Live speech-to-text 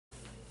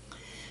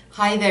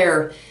Hi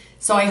there.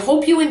 So I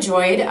hope you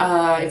enjoyed,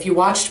 if you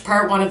watched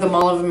part one of the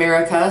Mall of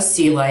America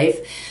Sea Life,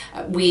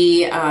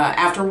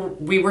 after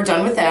we were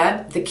done with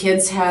that, the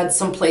kids had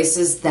some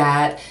places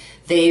that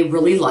they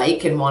really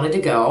like and wanted to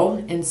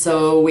go. And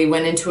so we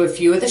went into a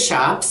few of the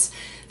shops,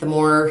 the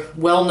more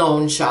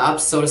well-known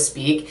shops, so to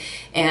speak.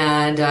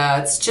 And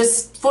it's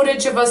just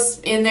footage of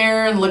us in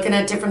there and looking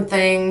at different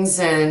things,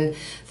 and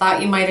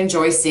thought you might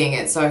enjoy seeing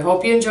it. So I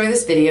hope you enjoy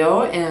this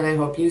video, and I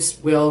hope you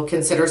will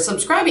consider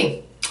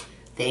subscribing.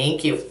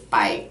 Thank you.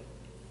 Bye.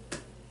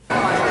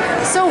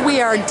 So we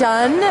are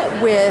done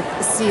with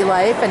Sea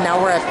Life, and now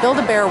we're at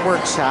Build-A-Bear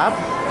Workshop.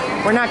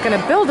 We're not going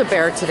to build a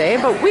bear today,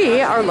 but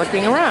we are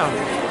looking around.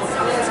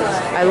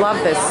 I love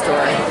this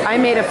store. I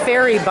made a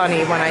fairy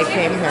bunny when I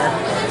came here,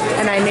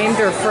 and I named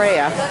her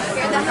Freya. I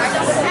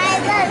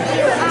love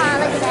you.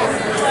 Look at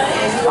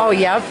that. Oh,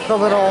 yep, the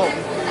little...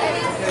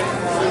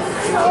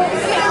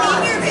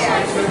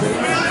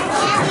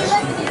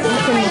 You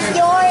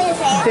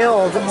can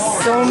build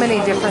so many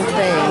different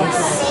things.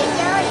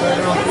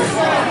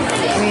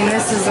 I mean,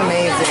 this is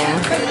amazing.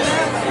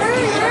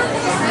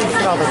 Look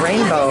at all the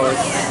rainbows.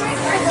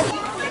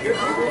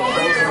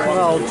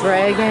 Little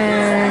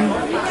dragon.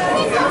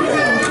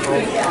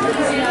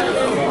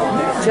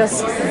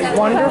 Just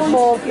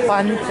wonderful,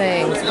 fun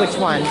things. Which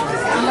one?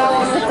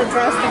 With the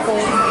dress.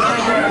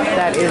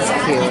 That is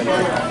cute.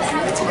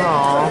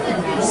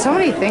 Aww. So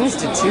many things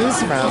to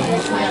choose from.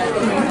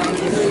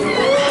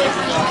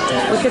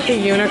 Look at the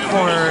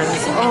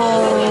unicorns.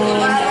 Oh.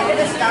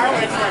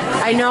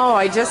 I know,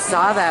 I just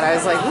saw that. I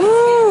was like,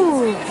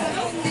 woo!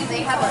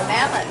 They have a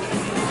mammoth.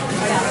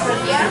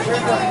 Yeah.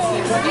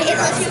 It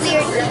looks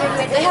weird.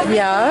 They have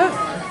Yeah.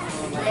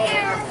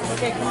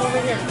 Okay, come over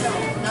here.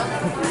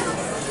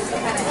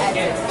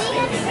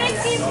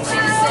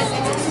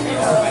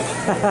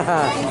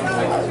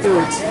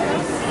 Dude,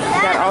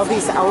 got all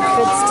these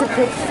outfits to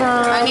pick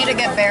from. I need to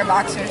get bear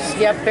boxers.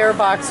 Yep, bear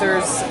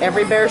boxers.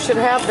 Every bear should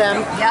have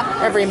them.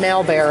 Yep. Every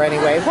male bear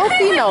anyway. Well,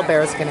 female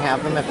bears can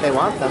have them if they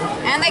want them.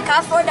 And they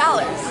cost $4.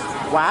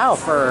 Wow,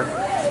 for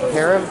a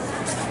pair of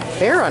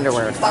bear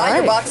underwear. Buy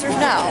your boxers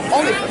now.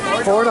 Only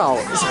for $4.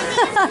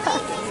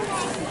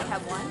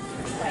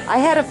 I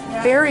had a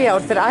fairy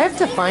outfit. I have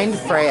to find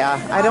Freya.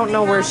 I don't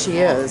know where she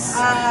is.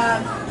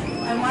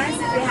 I want to say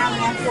they have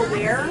an actual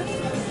bear,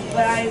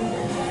 but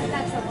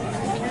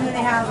and then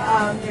they have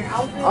their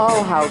outfit.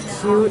 Oh, how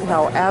cute.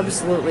 How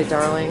absolutely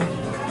darling.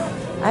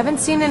 I haven't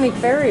seen any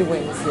fairy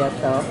wings yet,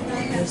 though.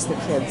 There's the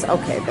kids.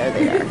 Okay, there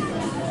they are.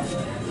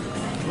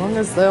 As long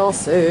as they'll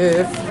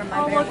safe.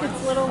 Oh, look,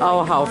 it's little.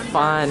 Oh, how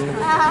fun.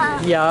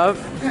 Yup.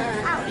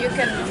 you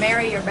can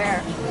marry your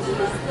bear.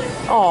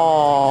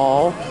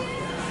 Oh.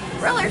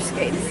 Roller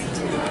skates.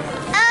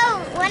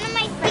 Oh, one of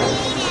my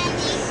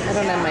friends. I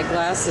don't have my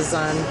glasses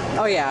on.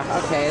 Oh yeah,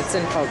 okay, it's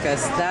in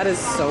focus. That is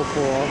so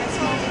cool.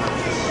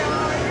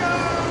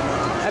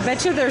 I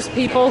bet you there's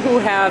people who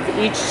have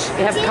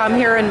come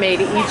here and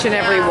made each and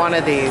every one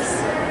of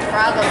these.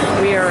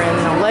 Probably. We are in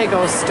the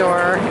Lego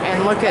store,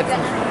 and look at,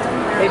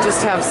 they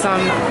just have some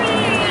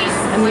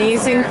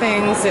amazing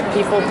things that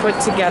people put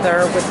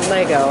together with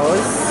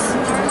Legos.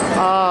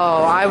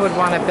 Oh, I would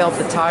want to build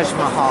the Taj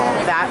Mahal.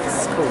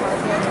 That's cool.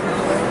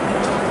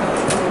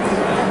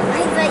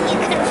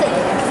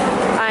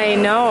 I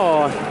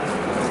know.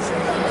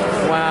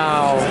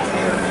 Wow.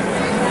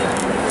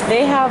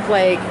 They have,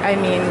 like, I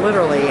mean,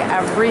 literally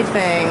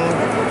everything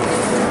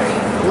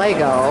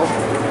Lego.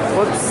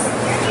 Whoops.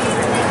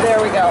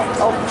 There we go.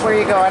 Oh, where are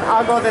you going?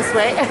 I'll go this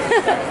way.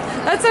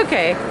 That's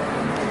okay.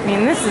 I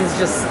mean, this is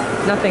just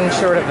nothing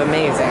short of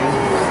amazing.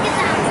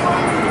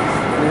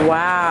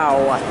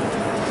 Wow.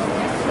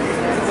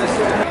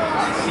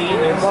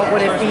 What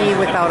would it be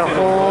without a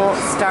whole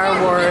Star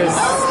Wars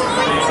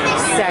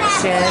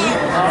section?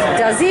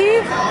 Does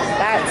he?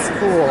 That's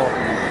cool.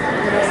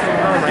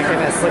 Oh my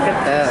goodness, look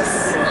at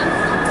this.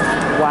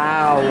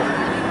 Wow.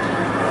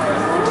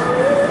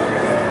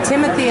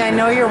 Timothy, I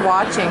know you're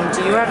watching.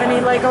 Do you have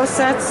any Lego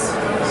sets?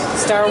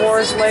 Star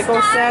Wars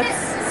Lego sets?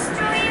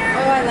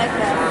 Oh, I like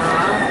that.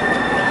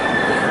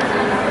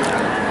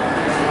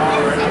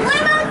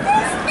 What about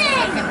this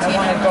thing? I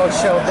want to go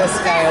show this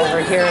guy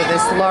over here,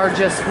 this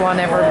largest one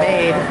ever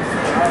made.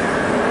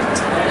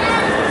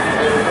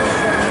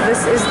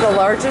 This is the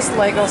largest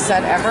Lego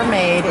set ever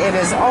made. It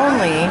is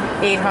only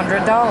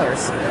 $800.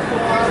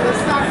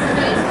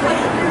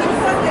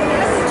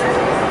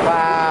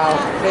 Wow,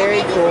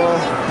 very cool.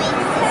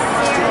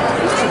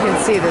 As you can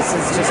see, this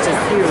is just a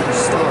huge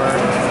store.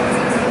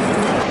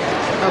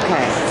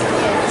 Okay,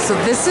 so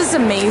this is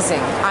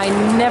amazing. I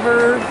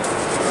never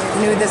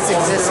knew this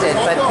existed,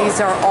 but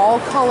these are all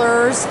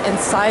colors and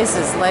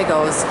sizes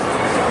Legos.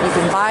 You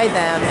can buy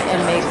them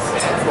and make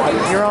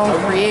your own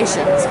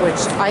creations, which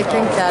I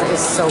think that is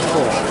so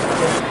cool.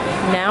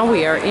 Now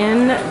we are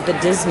in the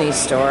Disney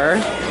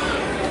store.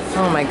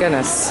 Oh my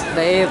goodness,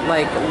 they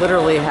like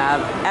literally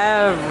have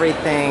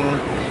everything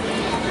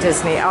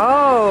Disney.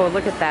 Oh,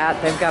 look at that.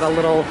 They've got a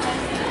little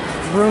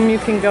room you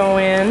can go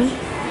in.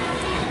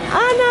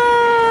 Anna!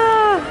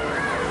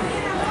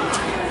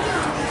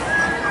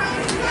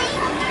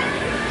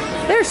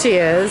 she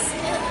is.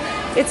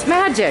 It's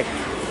magic.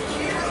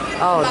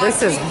 Oh,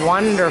 this is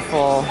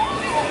wonderful.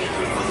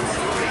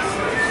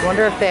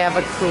 Wonder if they have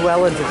a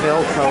Cruella de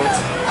Vil coat.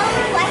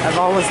 I've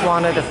always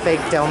wanted a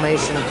fake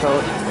Dalmatian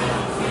coat,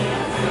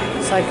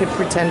 so I could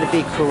pretend to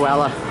be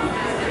Cruella.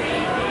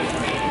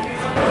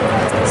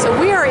 So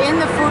we are in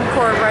the food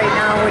court right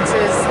now, which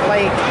is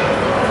like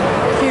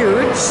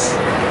huge.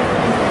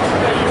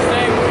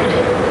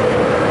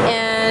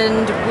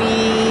 And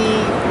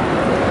we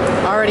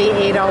already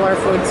ate all our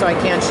food, so I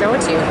can't show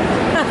it to you.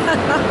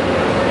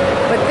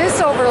 But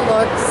this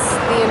overlooks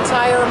the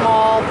entire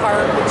mall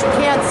part, which you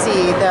can't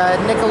see, the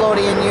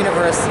Nickelodean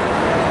Universe.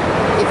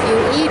 If you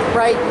eat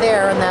right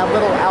there in that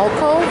little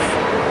alcove,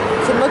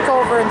 you can look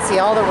over and see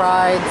all the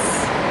rides.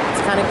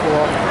 It's kind of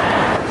cool.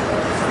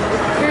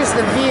 Here's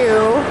the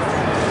view.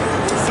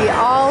 You see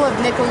all of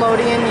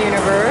Nickelodeon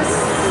Universe.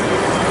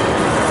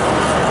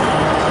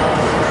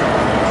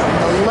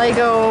 The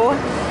Lego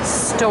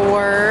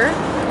store.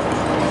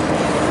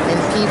 And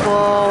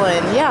people,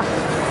 and yeah.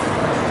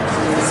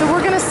 So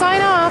we're gonna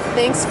sign off.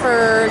 Thanks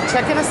for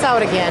checking us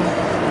out again.